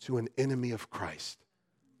 to an enemy of Christ.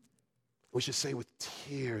 We should say with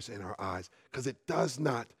tears in our eyes, because it does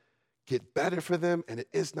not get better for them and it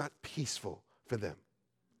is not peaceful for them.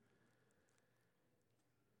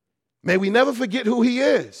 May we never forget who he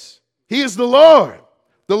is. He is the Lord,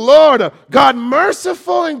 God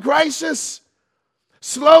merciful and gracious,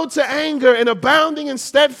 slow to anger and abounding in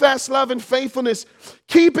steadfast love and faithfulness,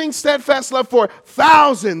 keeping steadfast love for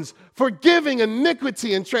thousands, forgiving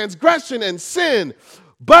iniquity and transgression and sin,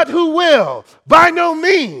 but who will by no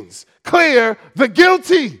means clear the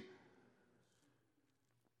guilty.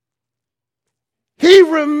 He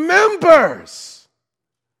remembers.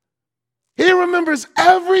 He remembers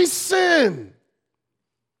every sin.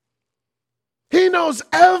 He knows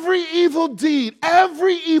every evil deed,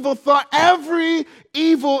 every evil thought, every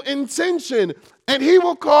evil intention, and he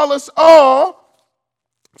will call us all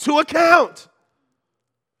to account.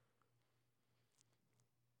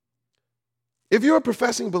 If you're a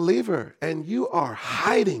professing believer and you are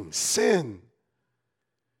hiding sin,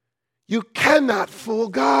 you cannot fool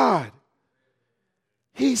God.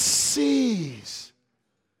 He sees.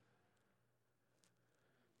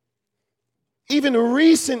 Even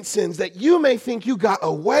recent sins that you may think you got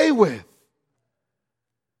away with.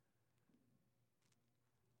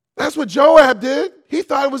 That's what Joab did. He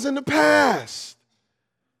thought it was in the past,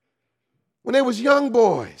 when they was young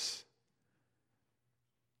boys.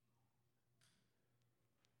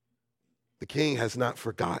 The king has not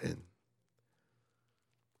forgotten.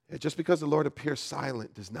 Just because the Lord appears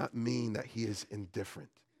silent does not mean that he is indifferent.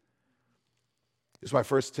 That's why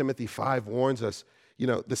 1 Timothy 5 warns us,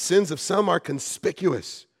 the sins of some are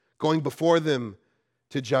conspicuous, going before them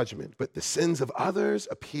to judgment, but the sins of others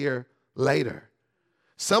appear later.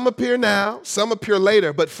 Some appear now, some appear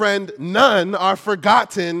later, but friend, none are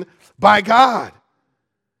forgotten by God.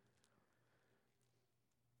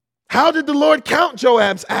 How did the Lord count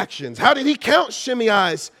Joab's actions? How did he count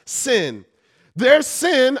Shimei's sin? Their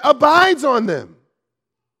sin abides on them.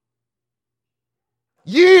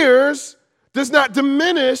 Years does not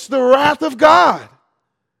diminish the wrath of God.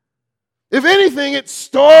 If anything, it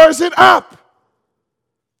stores it up.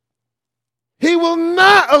 He will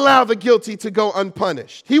not allow the guilty to go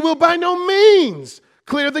unpunished. He will by no means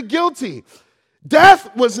clear the guilty.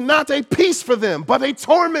 Death was not a peace for them, but a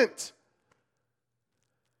torment.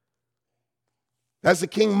 As the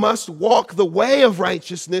king must walk the way of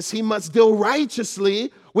righteousness, he must deal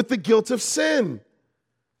righteously with the guilt of sin.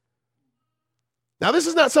 Now, this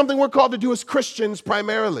is not something we're called to do as Christians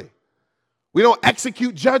primarily. We don't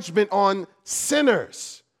execute judgment on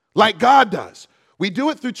sinners like God does. We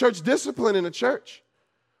do it through church discipline in a church.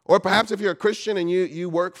 Or perhaps if you're a Christian and you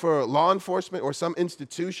work for law enforcement or some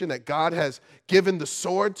institution that God has given the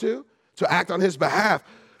sword to act on his behalf.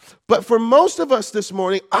 But for most of us this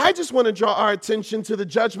morning, I just want to draw our attention to the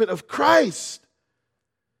judgment of Christ,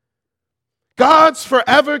 God's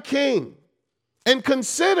forever king. And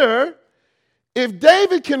consider, if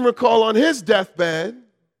David can recall on his deathbed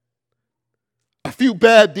a few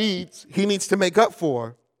bad deeds he needs to make up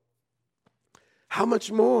for, how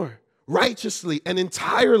much more righteously and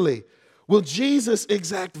entirely will Jesus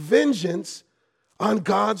exact vengeance on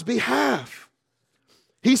God's behalf?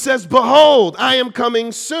 He says, behold, I am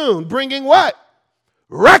coming soon, bringing what?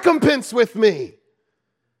 Recompense with me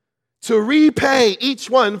to repay each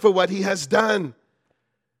one for what he has done.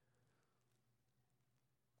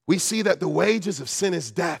 We see that the wages of sin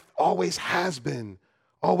is death, always has been,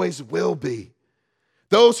 always will be.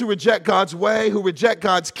 Those who reject God's way, who reject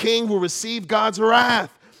God's king, will receive God's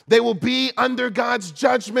wrath. They will be under God's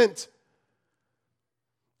judgment.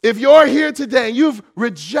 If you're here today and you've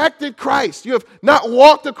rejected Christ, you have not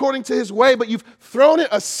walked according to his way, but you've thrown it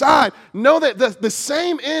aside, know that the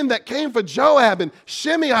same end that came for Joab and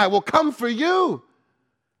Shimei will come for you.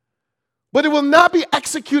 But it will not be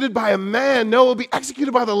executed by a man. No, it will be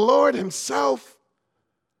executed by the Lord himself.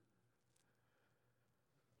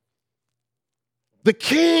 The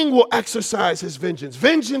king will exercise his vengeance.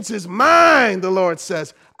 Vengeance is mine, the Lord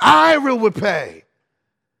says. I will repay.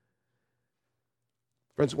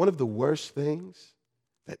 Friends, one of the worst things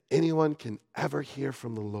that anyone can ever hear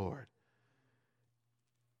from the Lord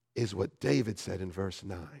is what David said in verse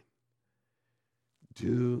 9.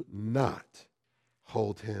 Do not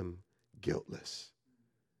hold him guiltless.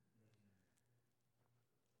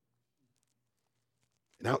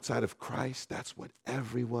 And outside of Christ, that's what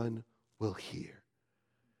everyone will hear.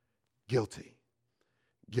 Guilty,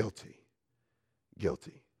 guilty,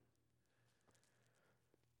 guilty.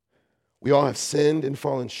 We all have sinned and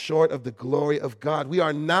fallen short of the glory of God. We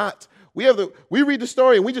are not, we read the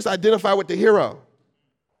story and we just identify with the hero.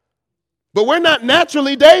 But we're not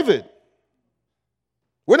naturally David.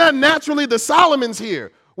 We're not naturally the Solomons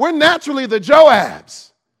here. We're naturally the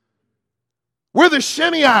Joabs. We're the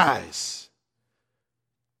Shimei's.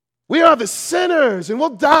 We are the sinners, and we'll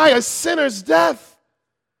die a sinner's death,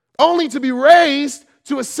 only to be raised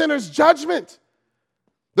to a sinner's judgment.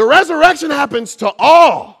 The resurrection happens to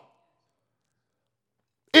all.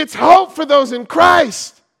 It's hope for those in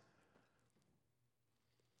Christ.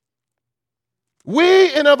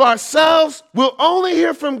 We and of ourselves will only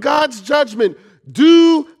hear from God's judgment.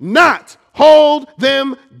 Do not hold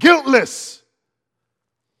them guiltless.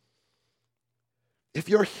 If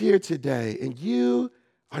you're here today and you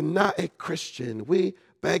are not a Christian, we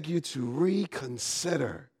beg you to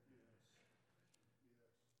reconsider.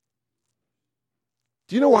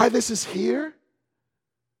 Do you know why this is here?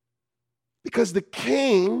 Because the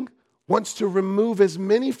king wants to remove as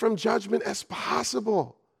many from judgment as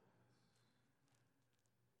possible.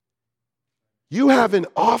 You have an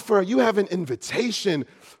offer, you have an invitation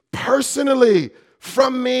personally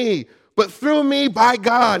from me, but through me by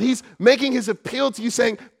God. He's making his appeal to you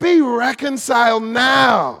saying, be reconciled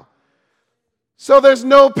now. So there's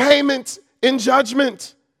no payment in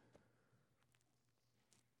judgment.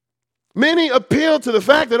 Many appeal to the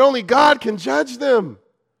fact that only God can judge them.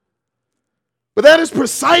 But that is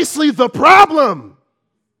precisely the problem.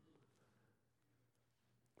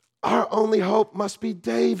 Our only hope must be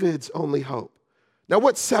David's only hope. Now,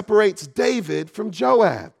 what separates David from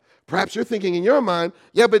Joab? Perhaps you're thinking in your mind,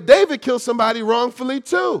 yeah, but David killed somebody wrongfully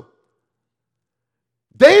too.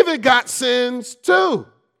 David got sins too.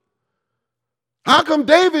 How come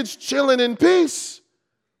David's chilling in peace,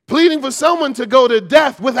 pleading for someone to go to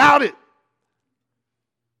death without it?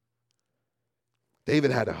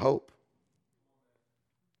 David had a hope.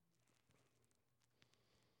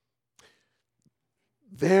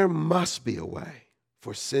 There must be a way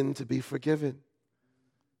for sin to be forgiven.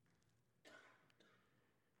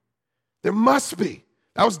 There must be.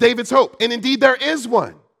 That was David's hope. And indeed, there is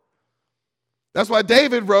one. That's why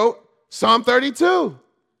David wrote Psalm 32.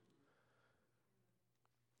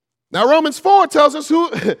 Now, Romans 4 tells us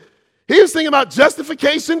he was thinking about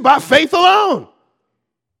justification by faith alone.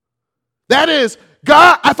 That is,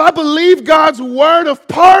 God, if I believe God's word of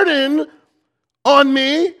pardon on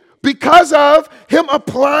me because of him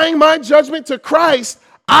applying my judgment to Christ,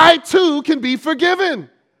 I too can be forgiven.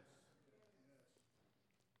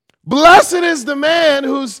 Blessed is the man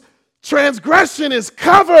whose transgression is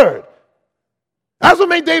covered. That's what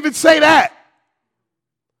made David say that.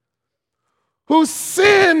 Whose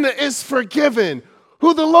sin is forgiven,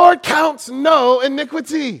 who the Lord counts no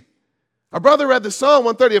iniquity. Our brother read the Psalm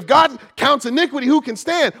 130. If God counts iniquity, who can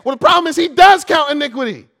stand? Well, the problem is he does count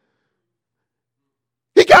iniquity.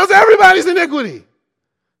 He counts everybody's iniquity.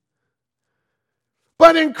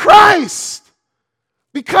 But in Christ,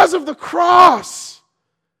 because of the cross,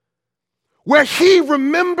 where he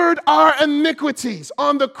remembered our iniquities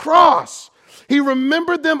on the cross, he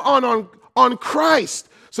remembered them on Christ,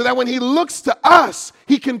 so that when he looks to us,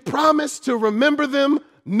 he can promise to remember them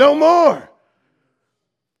no more.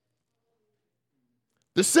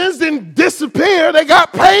 The sins didn't disappear, they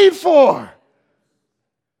got paid for.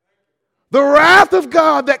 The wrath of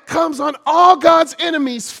God that comes on all God's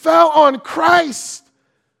enemies fell on Christ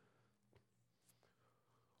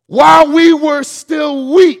while we were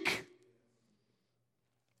still weak.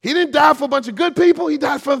 He didn't die for a bunch of good people. He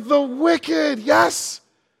died for the wicked, yes.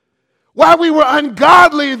 While we were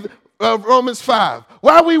ungodly, Romans 5.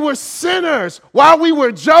 While we were sinners, while we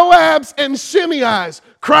were Joabs and Shimei's,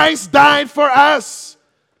 Christ died for us.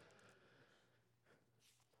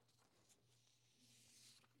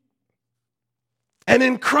 And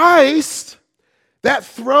in Christ, that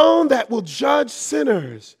throne that will judge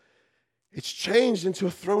sinners, it's changed into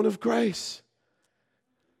a throne of grace.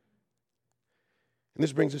 And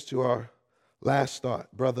this brings us to our last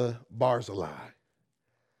thought, Brother Barzillai.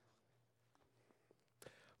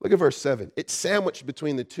 Look at verse 7. It's sandwiched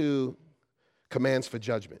between the two commands for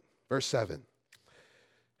judgment. Verse 7.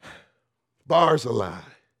 Barzillai.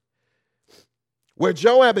 Where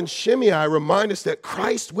Joab and Shimei remind us that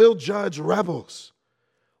Christ will judge rebels,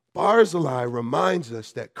 Barzillai reminds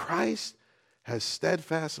us that Christ has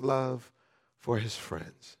steadfast love for his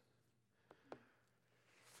friends.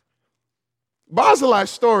 Barzillai's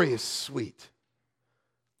story is sweet.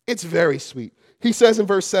 It's very sweet. He says in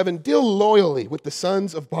verse 7, deal loyally with the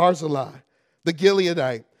sons of Barzillai, the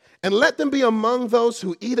Gileadite, and let them be among those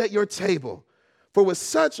who eat at your table. For with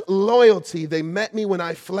such loyalty they met me when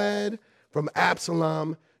I fled from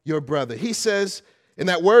Absalom, your brother. He says, in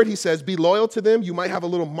that word, he says, be loyal to them. You might have a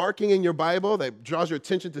little marking in your Bible that draws your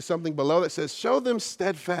attention to something below that says, show them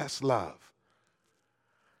steadfast love.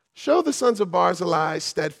 Show the sons of Barzillai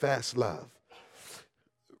steadfast love.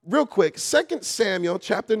 Real quick, 2 Samuel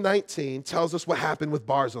chapter 19 tells us what happened with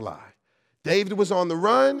Barzillai. David was on the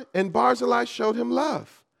run, and Barzillai showed him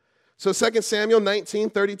love. So 2 Samuel 19,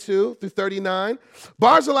 32 through 39,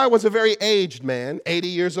 Barzillai was a very aged man, 80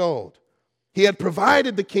 years old. He had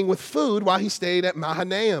provided the king with food while he stayed at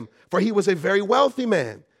Mahanaim, for he was a very wealthy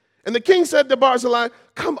man. And the king said to Barzillai,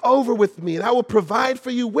 come over with me, and I will provide for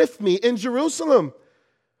you with me in Jerusalem.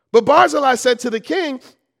 But Barzillai said to the king,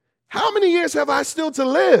 how many years have I still to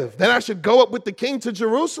live that I should go up with the king to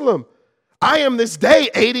Jerusalem? I am this day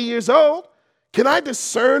 80 years old. Can I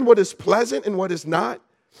discern what is pleasant and what is not?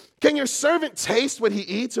 Can your servant taste what he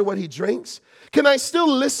eats or what he drinks? Can I still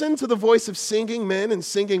listen to the voice of singing men and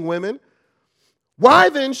singing women? Why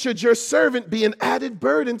then should your servant be an added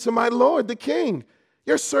burden to my lord, the king?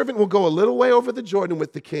 Your servant will go a little way over the Jordan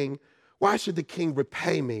with the king. Why should the king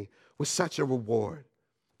repay me with such a reward?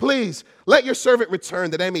 Please, let your servant return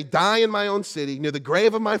that I may die in my own city near the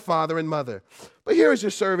grave of my father and mother. But here is your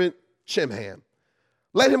servant, Chimham.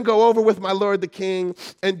 Let him go over with my lord the king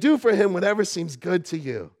and do for him whatever seems good to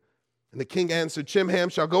you. And the king answered, Chimham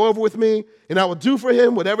shall go over with me, and I will do for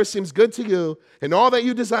him whatever seems good to you, and all that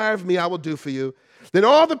you desire of me I will do for you. Then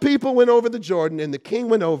all the people went over the Jordan, and the king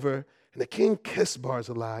went over, and the king kissed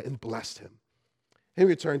Barzillai and blessed him. And he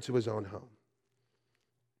returned to his own home.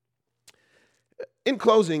 In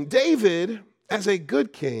closing, David, as a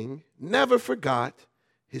good king, never forgot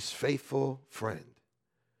his faithful friend.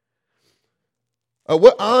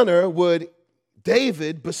 What honor would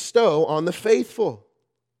David bestow on the faithful?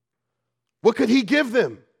 What could he give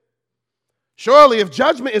them? Surely, if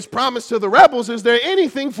judgment is promised to the rebels, is there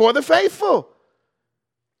anything for the faithful?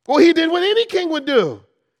 Well, he did what any king would do.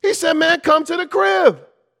 He said, man, come to the crib.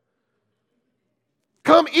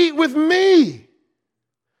 Come eat with me.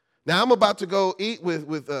 Now, I'm about to go eat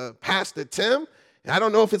with Pastor Tim. I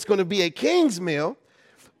don't know if it's going to be a king's meal,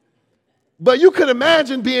 but you could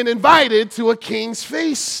imagine being invited to a king's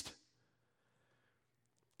feast.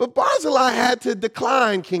 But Barzillai had to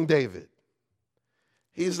decline King David.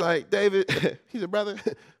 He's like, David, he said, brother,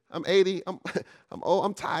 I'm 80, I'm old,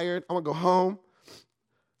 I'm tired, I want to go home.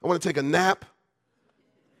 I want to take a nap.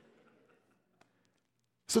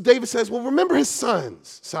 So David says, well, remember his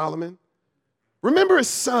sons, Solomon. Remember his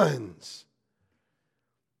sons.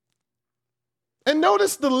 And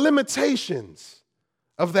notice the limitations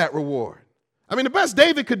of that reward. I mean, the best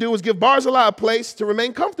David could do was give Barzillai a place to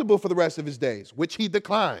remain comfortable for the rest of his days, which he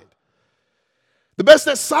declined. The best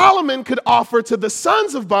that Solomon could offer to the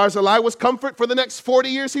sons of Barzillai was comfort for the next 40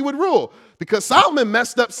 years he would rule, because Solomon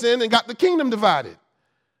messed up sin and got the kingdom divided.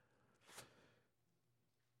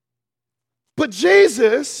 But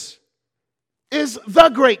Jesus is the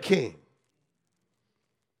great king.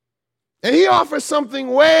 And he offers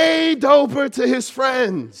something way doper to his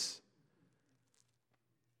friends.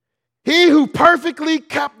 He who perfectly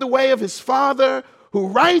kept the way of his father, who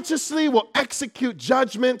righteously will execute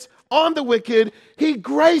judgment on the wicked, he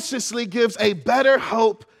graciously gives a better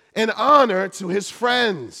hope and honor to his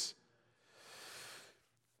friends.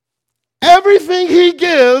 Everything he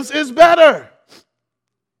gives is better.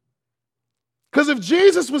 Because if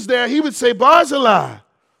Jesus was there, he would say, Barzillai,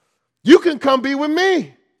 you can come be with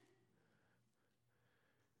me.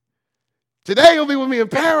 Today you'll be with me in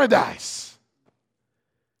paradise.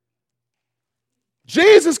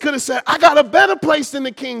 Jesus could have said, I got a better place than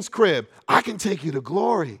the king's crib. I can take you to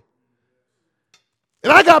glory.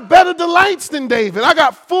 And I got better delights than David. I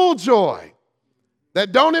got full joy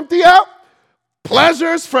that don't empty out,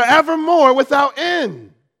 pleasures forevermore without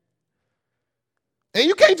end. And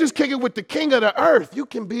you can't just kick it with the king of the earth. You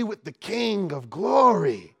can be with the king of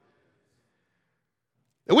glory.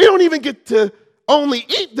 And we don't even get to only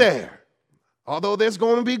eat there, although there's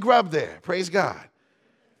going to be grub there. Praise God.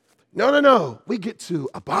 No. We get to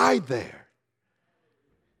abide there.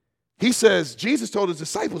 He says, Jesus told his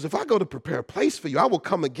disciples, if I go to prepare a place for you, I will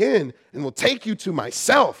come again and will take you to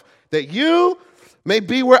myself, that you may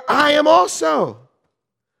be where I am also.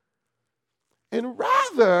 And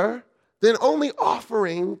rather than only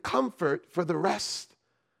offering comfort for the rest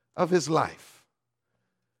of his life,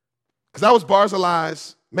 because that was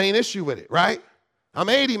Barzillai's main issue with it, right? I'm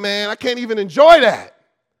 80, man. I can't even enjoy that.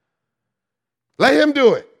 Let him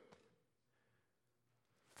do it.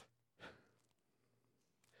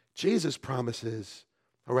 Jesus promises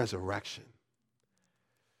a resurrection.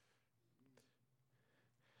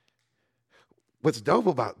 What's dope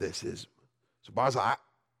about this is, so Barzillai,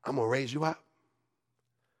 I'm going to raise you up.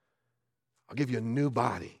 I'll give you a new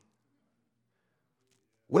body.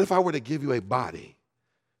 What if I were to give you a body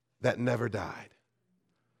that never died,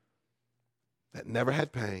 that never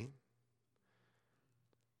had pain,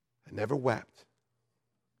 that never wept,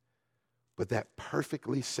 but that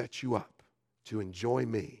perfectly sets you up to enjoy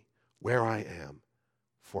me where I am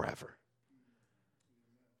forever?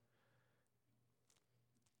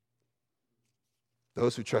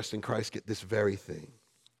 Those who trust in Christ get this very thing.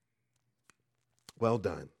 Well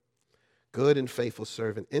done, good and faithful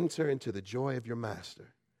servant. Enter into the joy of your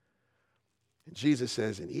master. And Jesus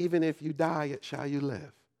says, and even if you die, yet shall you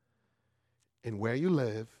live. And where you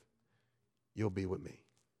live, you'll be with me.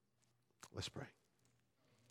 Let's pray.